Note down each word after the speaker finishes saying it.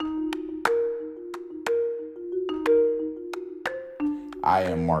I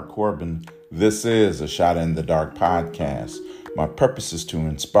am Mark Corbin. This is a Shot in the Dark podcast. My purpose is to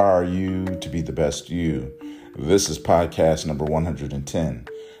inspire you to be the best you. This is podcast number 110.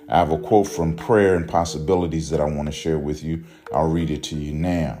 I have a quote from Prayer and Possibilities that I want to share with you. I'll read it to you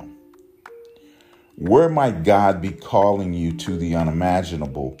now. Where might God be calling you to the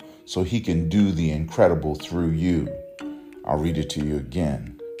unimaginable so he can do the incredible through you? I'll read it to you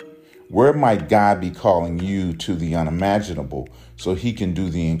again. Where might God be calling you to the unimaginable so he can do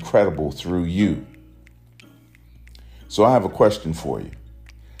the incredible through you? So I have a question for you.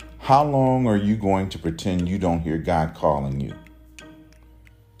 How long are you going to pretend you don't hear God calling you?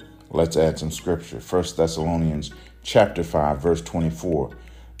 Let's add some scripture. 1 Thessalonians chapter 5, verse 24.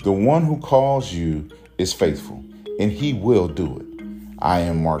 The one who calls you is faithful, and he will do it. I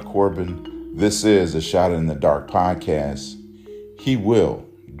am Mark Corbin. This is a Shot in the Dark podcast. He will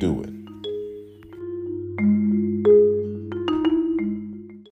do it.